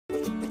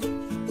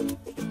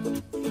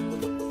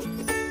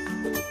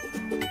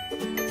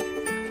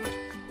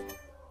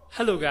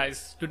Hello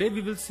guys, today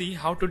we will see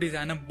how to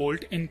design a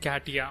bolt in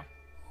CATIA.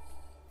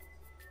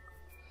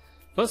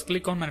 First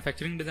click on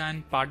manufacturing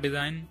design, part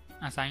design,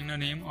 assign a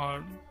name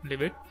or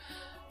leave it.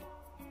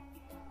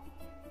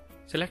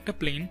 Select a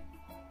plane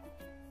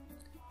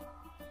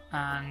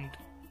and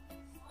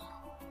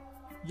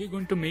we're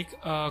going to make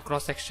a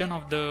cross section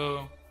of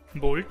the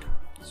bolt.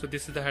 So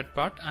this is the head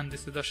part and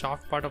this is the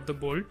shaft part of the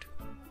bolt.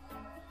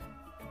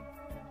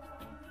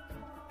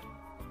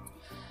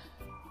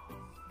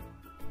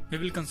 We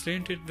will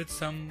constrain it with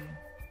some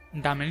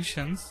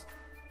dimensions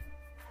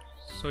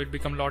so it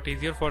becomes a lot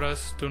easier for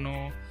us to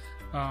know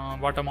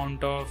what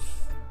amount of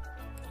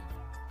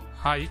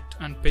height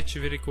and pitch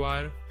we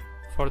require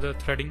for the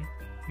threading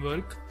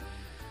work.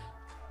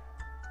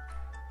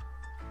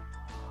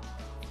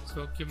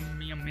 So give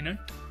me a minute,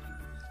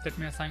 let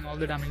me assign all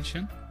the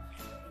dimension.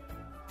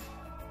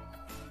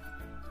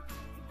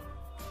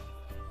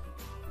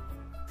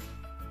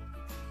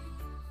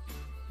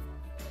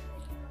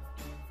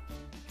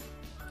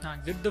 Now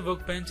exit the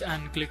workbench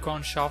and click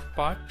on shaft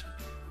part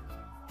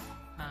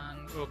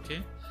and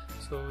OK.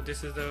 So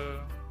this is the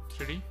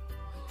 3D.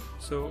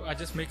 So I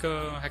just make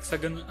a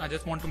hexagon. I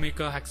just want to make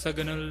a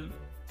hexagonal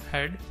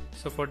head.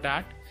 So for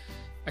that,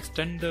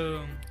 extend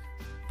the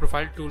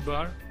profile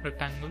toolbar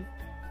rectangle,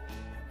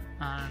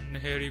 and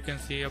here you can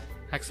see a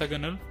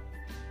hexagonal.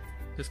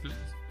 Just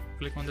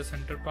click on the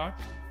center part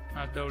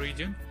at the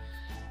origin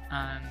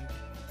and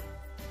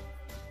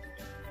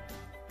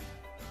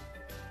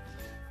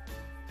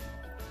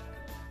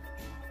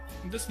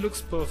this looks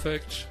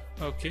perfect.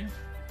 Okay,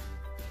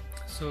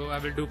 so I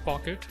will do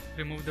pocket,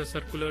 remove the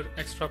circular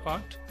extra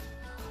part,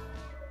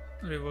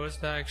 reverse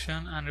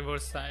direction and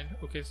reverse side.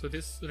 Okay, so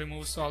this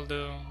removes all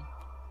the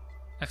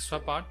extra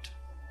part.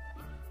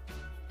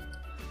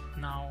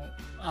 Now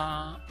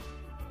I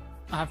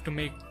have to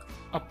make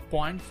a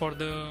point for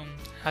the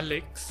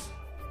helix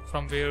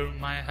from where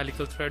my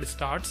helical thread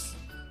starts.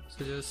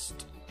 So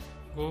just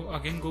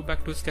go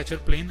back to sketcher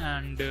plane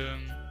and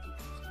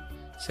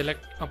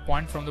select a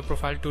point from the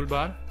profile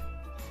toolbar.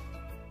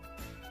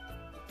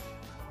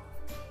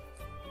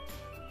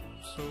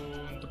 So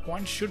the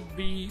point should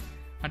be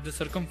at the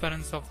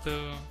circumference of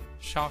the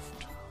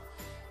shaft.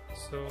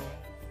 So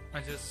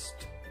I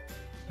just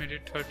made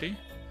it 30,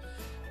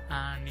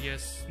 and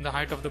yes, the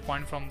height of the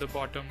point from the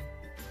bottom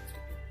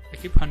I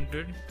keep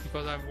 100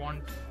 because I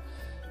want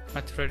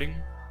my threading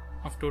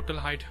of total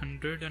height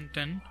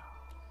 110.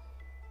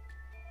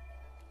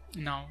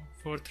 Now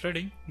for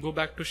threading, go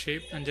back to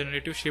shape and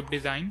generative shape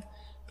design,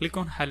 click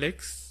on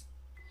helix.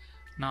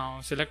 Now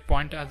select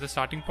point as the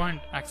starting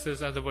point,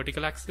 axis as the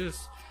vertical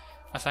axis,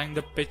 assign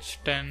the pitch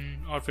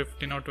 10 or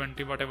 15 or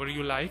 20, whatever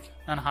you like,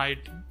 and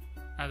height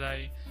as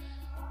I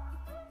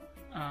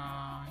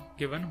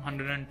given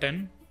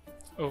 110.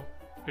 Oh,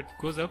 it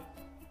goes up,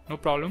 no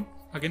problem.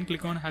 Again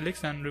click on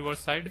helix and reverse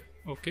side.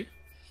 Okay,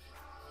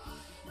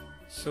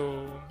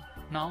 so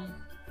now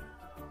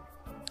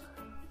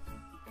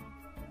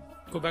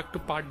go back to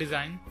part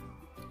design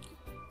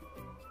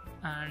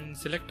and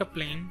select a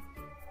plane,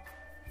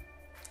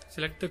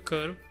 select the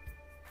curve,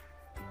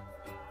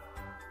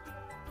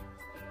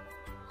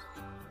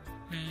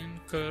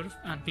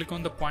 and click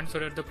on the point so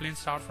that the plane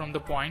starts from the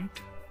point.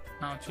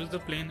 Now choose the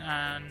plane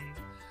and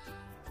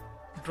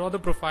draw the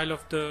profile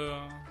of the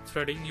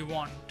threading you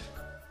want.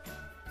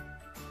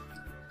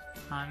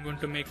 I'm going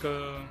to make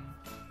a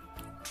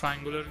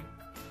triangular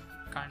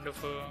kind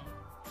of a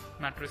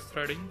matrix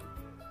threading.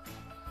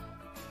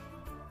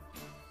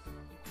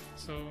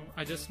 So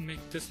I just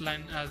make this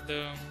line as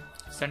the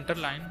center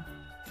line.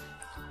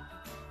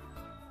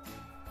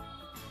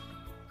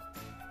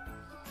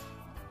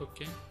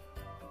 Okay,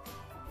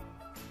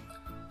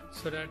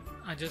 so that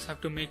I just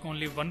have to make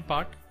only one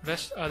part,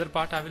 rest other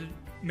part I will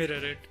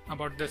mirror it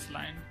about this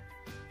line.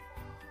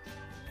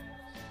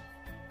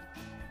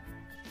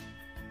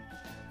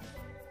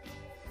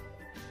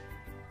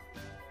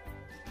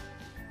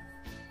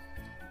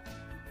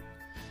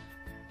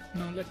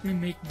 Now let me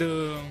make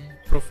the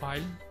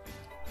profile.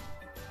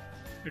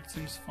 It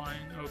seems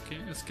fine. Okay,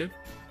 escape.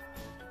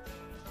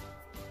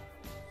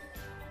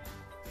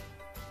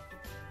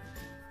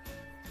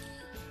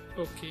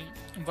 Okay,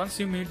 once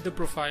you made the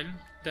profile,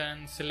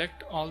 then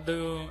select all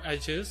the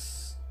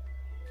edges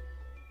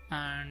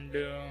and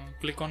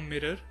click on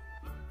mirror.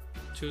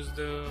 Choose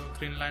the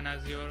green line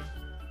as your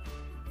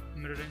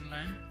mirroring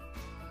line,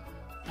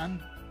 and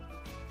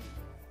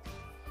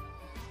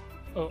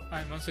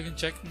I once again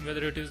check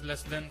whether it is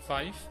less than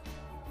 5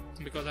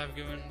 because I have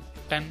given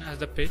 10 as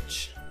the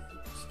pitch.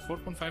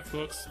 4.5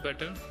 works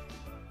better.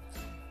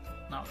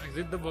 Now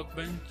exit the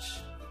workbench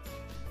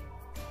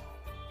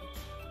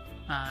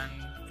and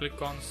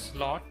click on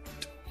slot.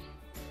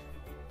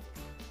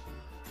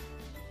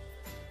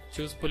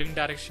 Choose pulling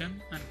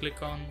direction and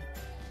click on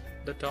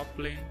the top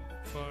plane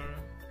for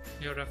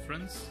your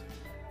reference.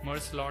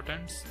 Merge slot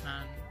ends,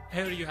 and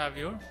here you have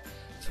your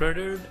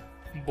threaded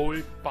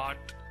bolt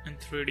part in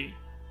 3D.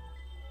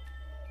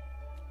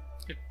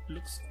 It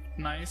looks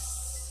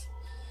nice.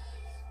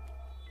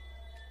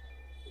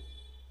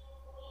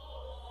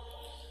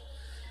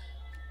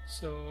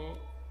 So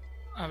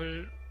I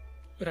will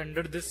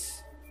render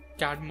this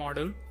CAD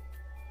model.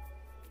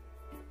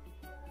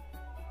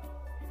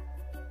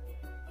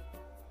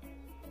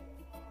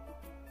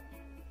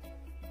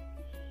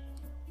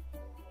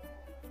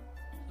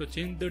 So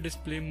change the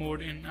display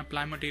mode in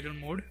apply material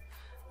mode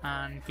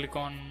and click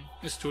on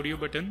studio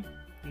button,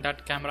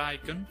 that camera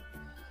icon.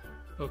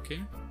 Okay,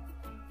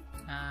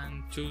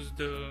 and choose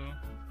the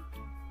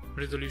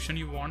resolution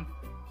you want.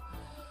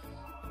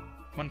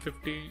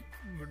 150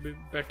 would be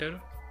better,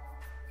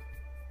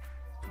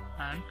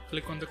 and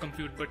click on the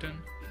compute button.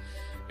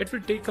 It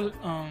will take a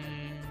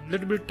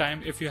little bit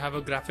time if you have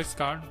a graphics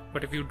card,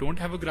 but if you don't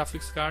have a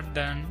graphics card,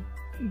 then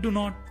do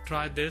not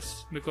try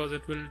this because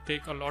it will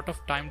take a lot of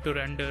time to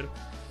render.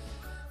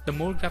 The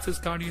more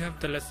graphics card you have,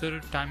 the lesser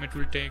time it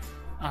will take.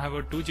 I have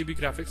a 2 GB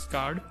graphics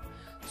card,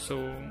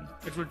 so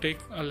it will take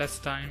a less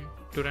time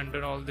to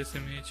render all this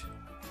image.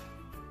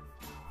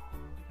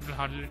 It will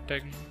hardly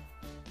take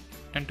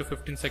 10 to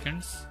 15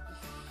 seconds.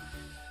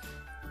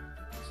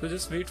 So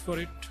just wait for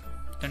it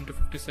 10 to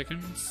 50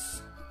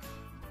 seconds.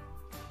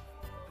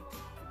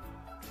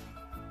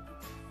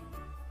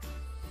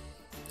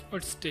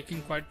 It's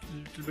taking quite a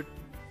little bit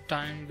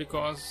time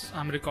because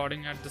I'm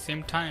recording at the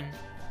same time.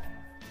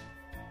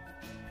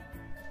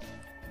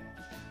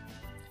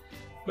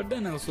 But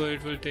then also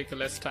it will take a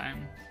less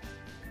time.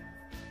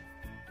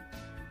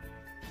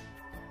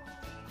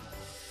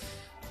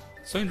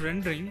 So in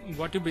rendering,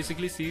 what you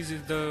basically see is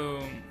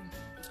the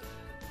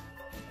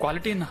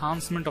quality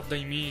enhancement of the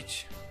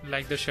image,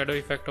 like the shadow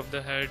effect of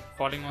the head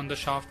falling on the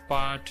shaft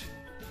part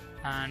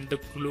and the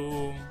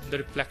glow, the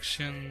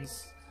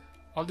reflections,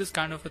 all this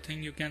kind of a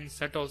thing you can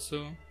set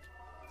also.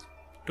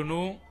 To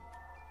know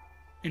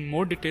in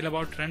more detail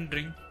about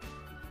rendering,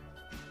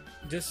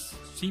 just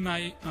see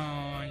my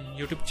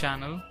YouTube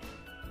channel,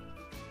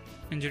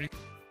 Engineering.